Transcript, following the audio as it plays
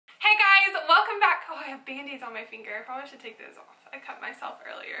back. Oh, I have band-aids on my finger. I probably should take those off. I cut myself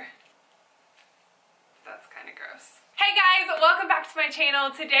earlier. That's kind of gross. Hey guys, welcome back to my channel.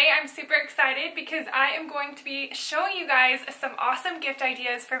 Today I'm super excited because I am going to be showing you guys some awesome gift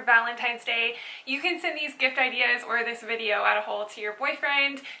ideas for Valentine's Day. You can send these gift ideas or this video at a whole to your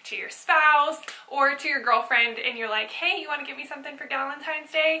boyfriend, to your spouse, or to your girlfriend, and you're like, hey, you want to give me something for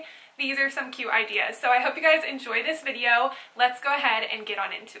Valentine's Day? These are some cute ideas. So I hope you guys enjoy this video. Let's go ahead and get on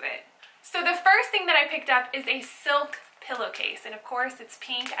into it. So the first thing that I picked up is a silk pillowcase, and of course it's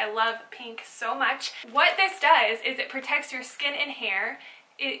pink. I love pink so much. What this does is it protects your skin and hair.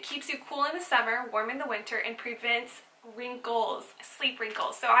 It keeps you cool in the summer, warm in the winter, and prevents wrinkles, sleep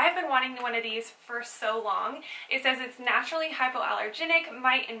wrinkles. So I have been wanting one of these for so long. It says it's naturally hypoallergenic,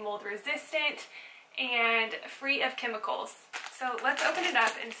 mite and mold resistant, and free of chemicals. So let's open it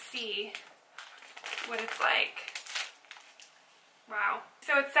up and see what it's like. Wow.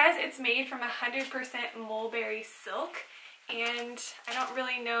 So it says it's made from 100% mulberry silk, and I don't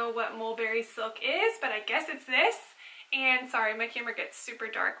really know what mulberry silk is, but I guess it's this. And sorry, my camera gets super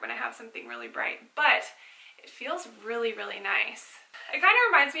dark when I have something really bright, but it feels really, really nice. It kind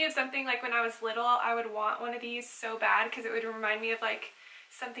of reminds me of something like when I was little. I would want one of these so bad because it would remind me of like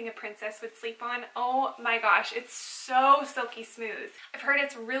something a princess would sleep on. Oh my gosh, it's so silky smooth. I've heard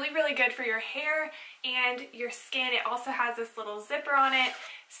it's really, really good for your hair and your skin. It also has this little zipper on it,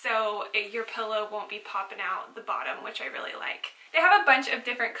 so your pillow won't be popping out the bottom, which I really like. They have a bunch of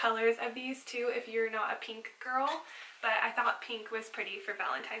different colors of these too if you're not a pink girl, but I thought pink was pretty for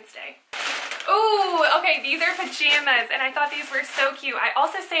Valentine's Day. Ooh, okay, these are pajamas, and I thought these were so cute. I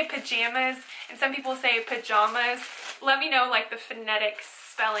also say pajamas, and some people say pajamas. Let me know like the phonetic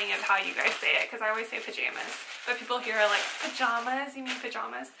spelling of how you guys say it, because I always say pajamas, but people here are like, pajamas? You mean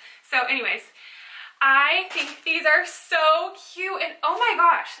pajamas? So anyways, I think these are so cute, and oh my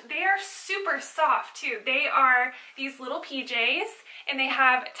gosh, they are super soft too. They are these little PJs, and they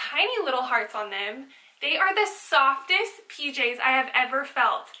have tiny little hearts on them. They are the softest PJs I have ever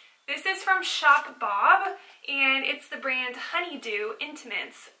felt. This is from Shop Bob, and it's the brand Honeydew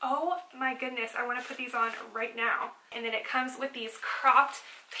Intimates. Oh my goodness, I want to put these on right now. And then it comes with these cropped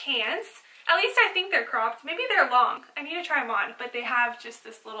pants. At least I think they're cropped. Maybe they're long. I need to try them on, but they have just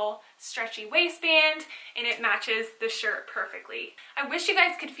this little stretchy waistband, and it matches the shirt perfectly. I wish you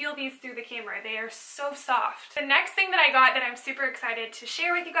guys could feel these through the camera. They are so soft. The next thing that I got that I'm super excited to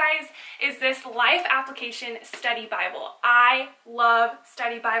share with you guys is this Life Application Study Bible. I love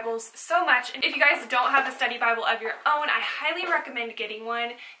study Bibles so much, and if you guys don't have a study Bible of your own, I highly recommend getting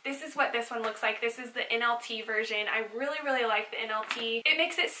one. This is what this one looks like. This is the NLT version. I really, really like the NLT. It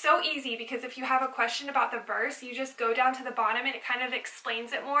makes it so easy because if you have a question about the verse, you just go down to the bottom and it kind of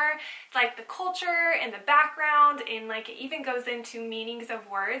explains it more, like the culture and the background, and like it even goes into meanings of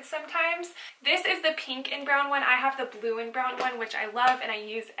words sometimes. This is the pink and brown one. I have the blue and brown one, which I love and I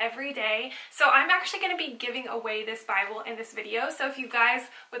use every day. So I'm actually going to be giving away this Bible in this video. So if you guys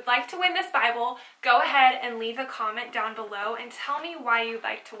would like to win this Bible, go ahead and leave a comment down below and tell me why you'd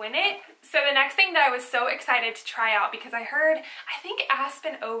like to win it. So the next thing that I was so excited to try out, because I heard, I think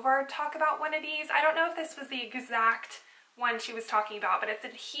Aspen Over talk about one of these. I don't know if this was the exact one she was talking about, but it's a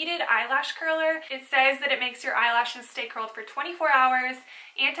heated eyelash curler. It says that it makes your eyelashes stay curled for 24 hours,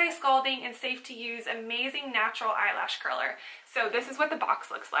 anti-scalding, and safe to use, amazing natural eyelash curler. So this is what the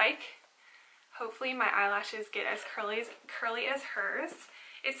box looks like. Hopefully my eyelashes get as curly as hers.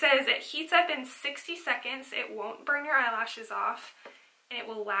 It says it heats up in 60 seconds, it won't burn your eyelashes off, and it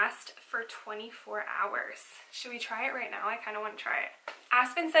will last for 24 hours. Should we try it right now? I kind of want to try it.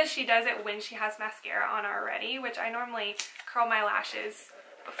 Aspen says she does it when she has mascara on already, which I normally curl my lashes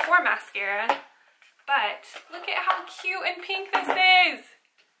before mascara, but look at how cute and pink this is.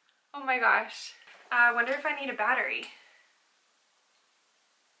 Oh my gosh. I wonder if I need a battery.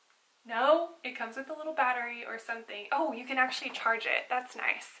 No, it comes with a little battery or something. Oh, you can actually charge it. That's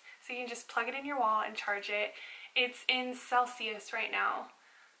nice. So you can just plug it in your wall and charge it. It's in Celsius right now,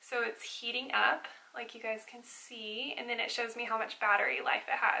 so it's heating up like you guys can see, and then it shows me how much battery life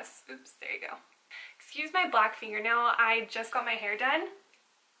it has. Oops, there you go. Excuse my black fingernail. I just got my hair done.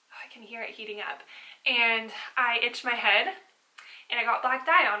 Oh, I can hear it heating up, and I itched my head, and I got black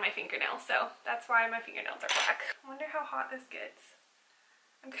dye on my fingernail, so that's why my fingernails are black. I wonder how hot this gets.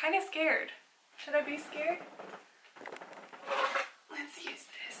 I'm kind of scared. Should I be scared? Let's use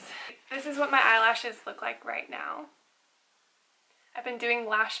this. This is what my eyelashes look like right now. I've been doing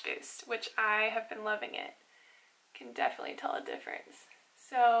Lash Boost, which I have been loving it. Can definitely tell a difference.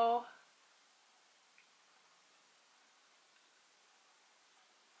 So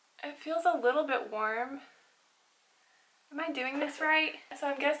it feels a little bit warm. Am I doing this right? So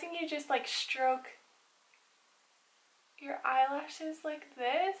I'm guessing you just like stroke your eyelashes like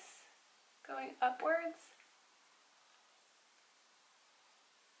this, going upwards.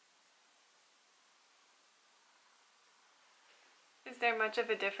 Is there much of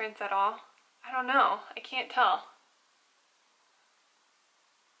a difference at all? I don't know. I can't tell.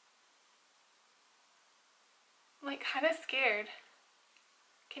 I'm like kind of scared.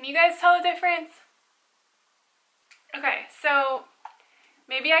 Can you guys tell a difference? Okay, so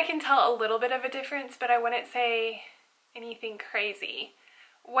maybe I can tell a little bit of a difference, but I wouldn't say anything crazy.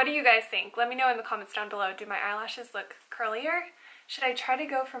 What do you guys think? Let me know in the comments down below. Do my eyelashes look curlier? Should I try to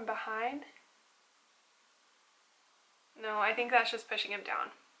go from behind? No, I think that's just pushing them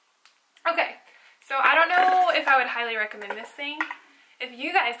down. Okay, so I don't know if I would highly recommend this thing. If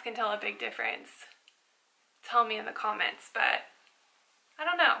you guys can tell a big difference, tell me in the comments, but I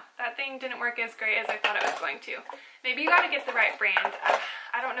don't know. That thing didn't work as great as I thought it was going to. Maybe you gotta get the right brand.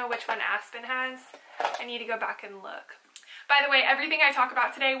 I don't know which one Aspen has. I need to go back and look. By the way, everything I talk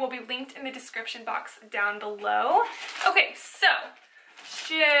about today will be linked in the description box down below. Okay, so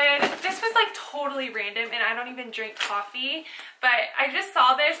this was like totally random and I don't even drink coffee, but I just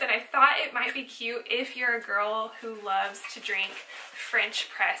saw this and I thought it might be cute if you're a girl who loves to drink French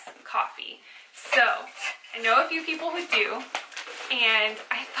press coffee. So I know a few people who do, and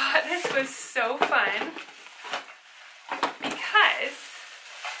I thought this was so fun because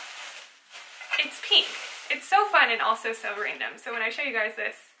it's pink. It's so fun and also so random. So when I show you guys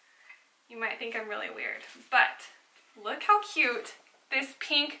this, you might think I'm really weird, but look how cute this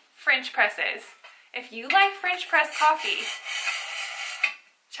pink French press is. If you like French press coffee,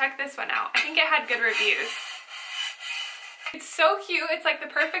 check this one out. I think it had good reviews. It's so cute. It's like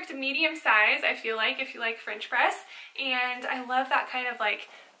the perfect medium size, I feel like, if you like French press. And I love that kind of like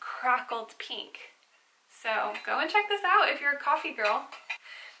crackled pink. So go and check this out if you're a coffee girl.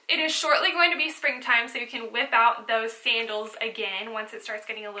 It is shortly going to be springtime, so you can whip out those sandals again once it starts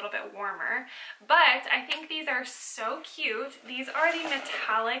getting a little bit warmer. But I think these are so cute. These are the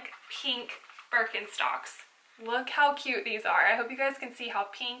metallic pink Birkenstocks. Look how cute these are. I hope you guys can see how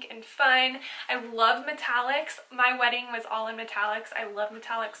pink and fun. I love metallics. My wedding was all in metallics. I love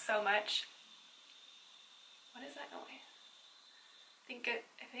metallics so much. What is that noise?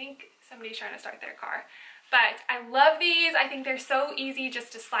 I think somebody's trying to start their car. But I love these. I think they're so easy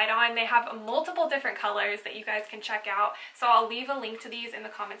just to slide on. They have multiple different colors that you guys can check out. So I'll leave a link to these in the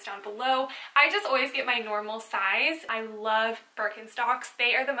comments down below. I just always get my normal size. I love Birkenstocks.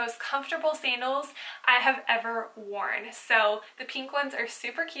 They are the most comfortable sandals I have ever worn. So the pink ones are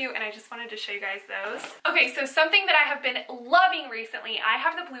super cute and I just wanted to show you guys those. Okay, so something that I have been loving recently, I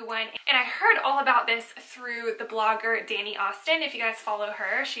have the blue one and I heard all about this through the blogger Danny Austin. If you guys follow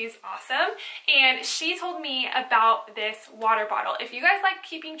her, she's awesome. And she told me about this water bottle. If you guys like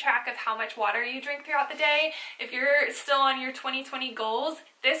keeping track of how much water you drink throughout the day, if you're still on your 2020 goals,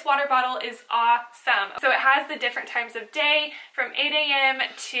 this water bottle is awesome. So it has the different times of day from 8 a.m.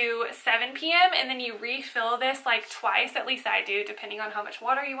 to 7 p.m. and then you refill this like twice, at least I do, depending on how much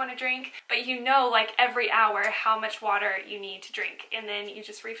water you want to drink. But you know like every hour how much water you need to drink and then you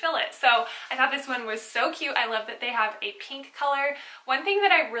just refill it. So I thought this one was so cute. I love that they have a pink color. One thing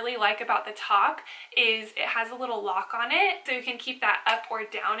that I really like about the top is it has a little lock on it. So you can keep that up or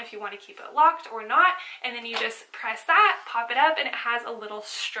down if you want to keep it locked or not. And then you just press that, pop it up, and it has a little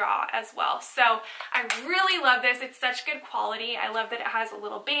straw as well. So I really love this. It's such good quality. I love that it has a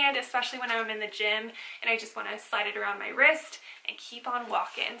little band, especially when I'm in the gym and I just want to slide it around my wrist and keep on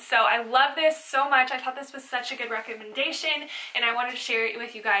walking. So I love this so much. I thought this was such a good recommendation and I wanted to share it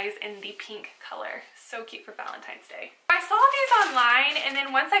with you guys in the pink color. So cute for Valentine's Day. I saw these online and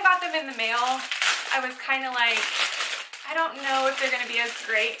then once I got them in the mail, I was kind of like, I don't know if they're going to be as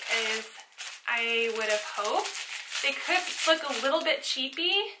great as I would have hoped. They could look a little bit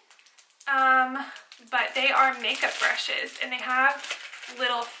cheapy, but they are makeup brushes and they have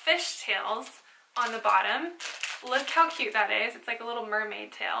little fish tails on the bottom. Look how cute that is. It's like a little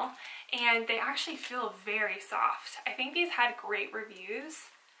mermaid tail and they actually feel very soft. I think these had great reviews.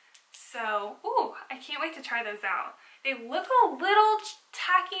 So, ooh, I can't wait to try those out. They look a little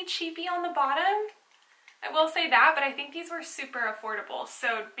tacky cheapy on the bottom. I will say that, but I think these were super affordable.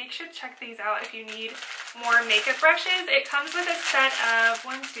 So make sure to check these out if you need more makeup brushes. It comes with a set of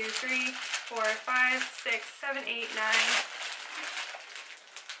 1, 2, 3, 4, 5, 6, 7, 8, 9.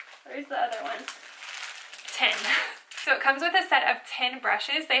 Where's the other one? 10. So it comes with a set of 10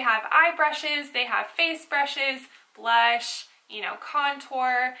 brushes. They have eye brushes, they have face brushes, blush, you know,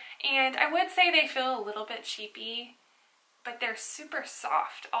 contour, and I would say they feel a little bit cheapy. but they're super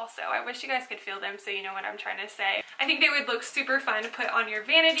soft also. I wish you guys could feel them so you know what I'm trying to say. I think they would look super fun to put on your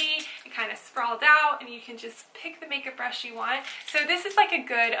vanity and kind of sprawled out, and you can just pick the makeup brush you want. So this is like a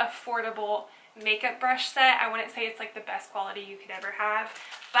good, affordable makeup brush set. I wouldn't say it's like the best quality you could ever have,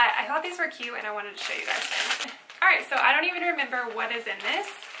 but I thought these were cute and I wanted to show you guys them. All right, so I don't even remember what is in this.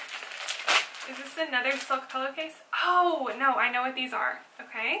 Is this another silk pillowcase? Oh, no, I know what these are.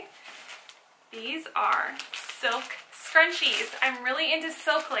 Okay. These are silk scrunchies. I'm really into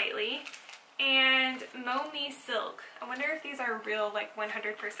silk lately, and Mow Me Silk. I wonder if these are real, like 100%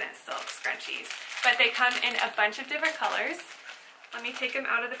 silk scrunchies, but they come in a bunch of different colors. Let me take them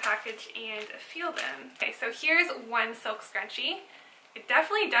out of the package and feel them. Okay, so here's one silk scrunchie. It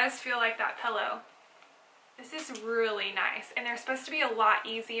definitely does feel like that pillow. This is really nice, and they're supposed to be a lot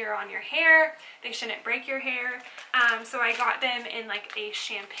easier on your hair. They shouldn't break your hair. So I got them in like a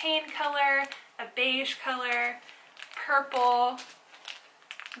champagne color, a beige color, purple,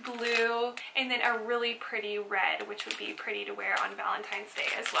 blue, and then a really pretty red, which would be pretty to wear on Valentine's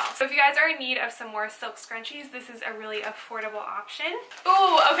Day as well. So if you guys are in need of some more silk scrunchies, this is a really affordable option.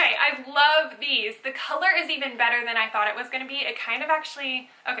 Ooh, okay, I love these. The color is even better than I thought it was going to be. It kind of actually,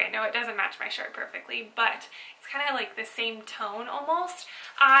 okay, no, it doesn't match my shirt perfectly, but it's kind of like the same tone almost.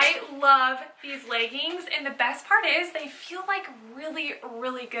 I love these leggings, and the best part is they feel like really,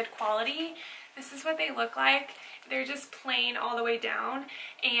 really good quality. This is what they look like. They're just plain all the way down,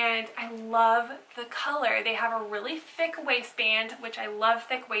 and I love the color. They have a really thick waistband, which I love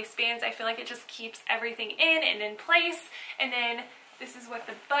thick waistbands. I feel like it just keeps everything in and in place. And then this is what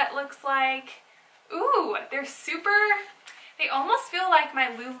the butt looks like. Ooh, they're super, they almost feel like my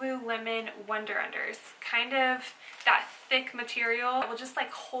Lululemon Wonder Unders. Kind of that thick material. It will just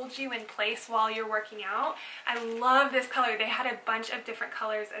like hold you in place while you're working out. I love this color. They had a bunch of different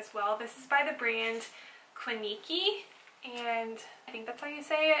colors as well. This is by the brand Quiniki, and I think that's how you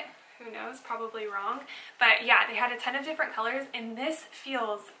say it. Who knows, probably wrong. But yeah, they had a ton of different colors, and this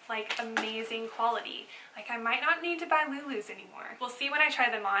feels like amazing quality. Like I might not need to buy Lulus anymore. We'll see when I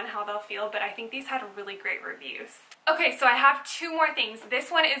try them on how they'll feel, but I think these had really great reviews. Okay, so I have two more things. This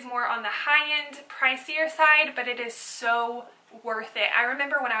one is more on the high-end, pricier side, but it is so worth it. I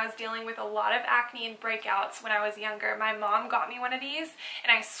remember when I was dealing with a lot of acne and breakouts when I was younger, my mom got me one of these,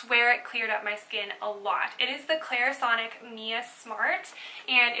 and I swear it cleared up my skin a lot. It is the Clarisonic Mia Smart,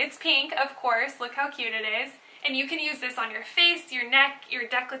 and it's pink, of course. Look how cute it is. And you can use this on your face, your neck, your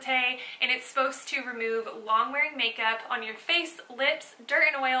décolleté, and it's supposed to remove long-wearing makeup on your face, lips, dirt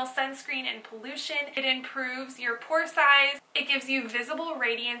and oil, sunscreen, and pollution. It improves your pore size. It gives you visible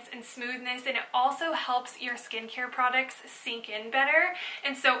radiance and smoothness, and it also helps your skincare products sink in better.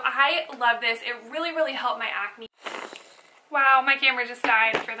 And so I love this. It really, really helped my acne. Wow, my camera just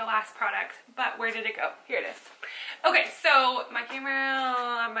died for the last product, but where did it go? Here it is. Okay, so my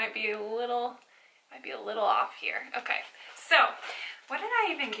camera might be a little off here. Okay, so what did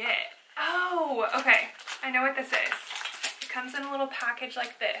I even get? Oh, okay, I know what this is. It comes in a little package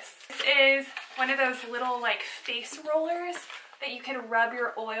like this. This is one of those little like face rollers that you can rub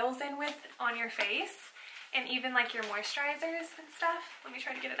your oils in with on your face, and even like your moisturizers and stuff. Let me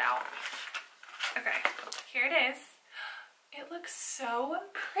try to get it out. Okay, here it is. It looks so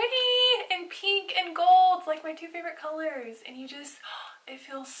pretty and pink and gold, like my two favorite colors, and you just, it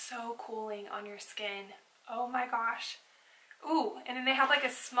feels so cooling on your skin. Oh my gosh. Ooh, and then they have like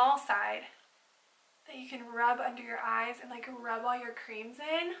a small side that you can rub under your eyes and like rub all your creams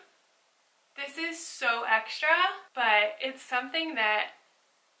in. This is so extra, but it's something that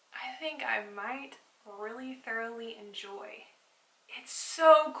I think I might really thoroughly enjoy. It's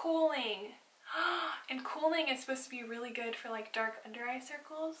so cooling. And cooling is supposed to be really good for like dark under eye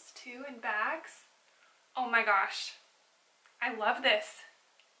circles too, and bags. Oh my gosh. I love this.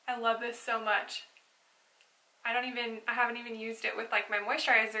 I love this so much. I haven't even used it with like my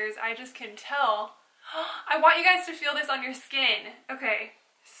moisturizers. I just can tell. I want you guys to feel this on your skin. Okay,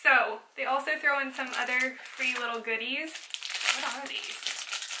 so they also throw in some other free little goodies. What are these?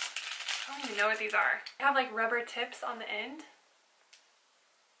 I don't even know what these are. They have like rubber tips on the end.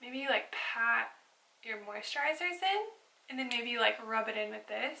 Maybe you like pat your moisturizers in, and then maybe you like rub it in with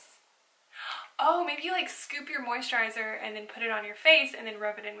this. Oh, maybe you like scoop your moisturizer and then put it on your face and then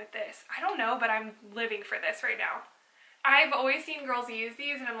rub it in with this. I don't know, but I'm living for this right now. I've always seen girls use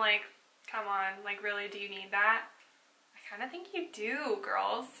these, and I'm like, come on, like really, do you need that? I kind of think you do,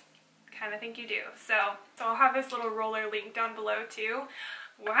 girls. Kind of think you do. So I'll have this little roller link down below too.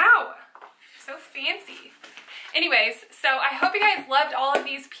 Wow, so fancy. Anyways, so I hope you guys loved all of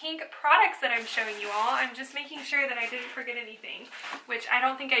these pink products that I'm showing you all. I'm just making sure that I didn't forget anything, which I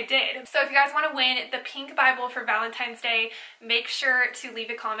don't think I did. So if you guys want to win the pink Bible for Valentine's Day, make sure to leave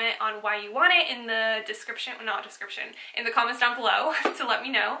a comment on why you want it in the description, not description, in the comments down below to let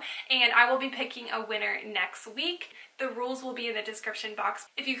me know. And I will be picking a winner next week. The rules will be in the description box.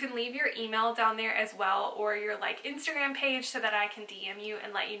 If you can leave your email down there as well, or your like Instagram page, so that I can DM you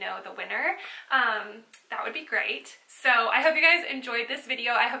and let you know the winner, that would be great. So I hope you guys enjoyed this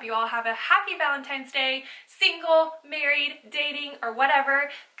video. I hope you all have a happy Valentine's Day. Single, married, dating, or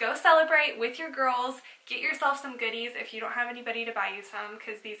whatever, go celebrate with your girls. Get yourself some goodies if you don't have anybody to buy you some,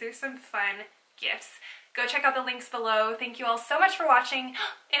 because these are some fun gifts. Go check out the links below. Thank you all so much for watching.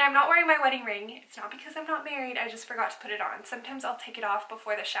 And I'm not wearing my wedding ring. It's not because I'm not married. I just forgot to put it on. Sometimes I'll take it off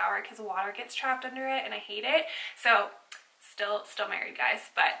before the shower because water gets trapped under it and I hate it. So still married, guys.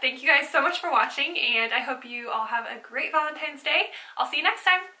 But thank you guys so much for watching, and I hope you all have a great Valentine's Day. I'll see you next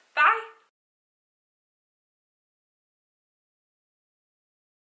time. Bye!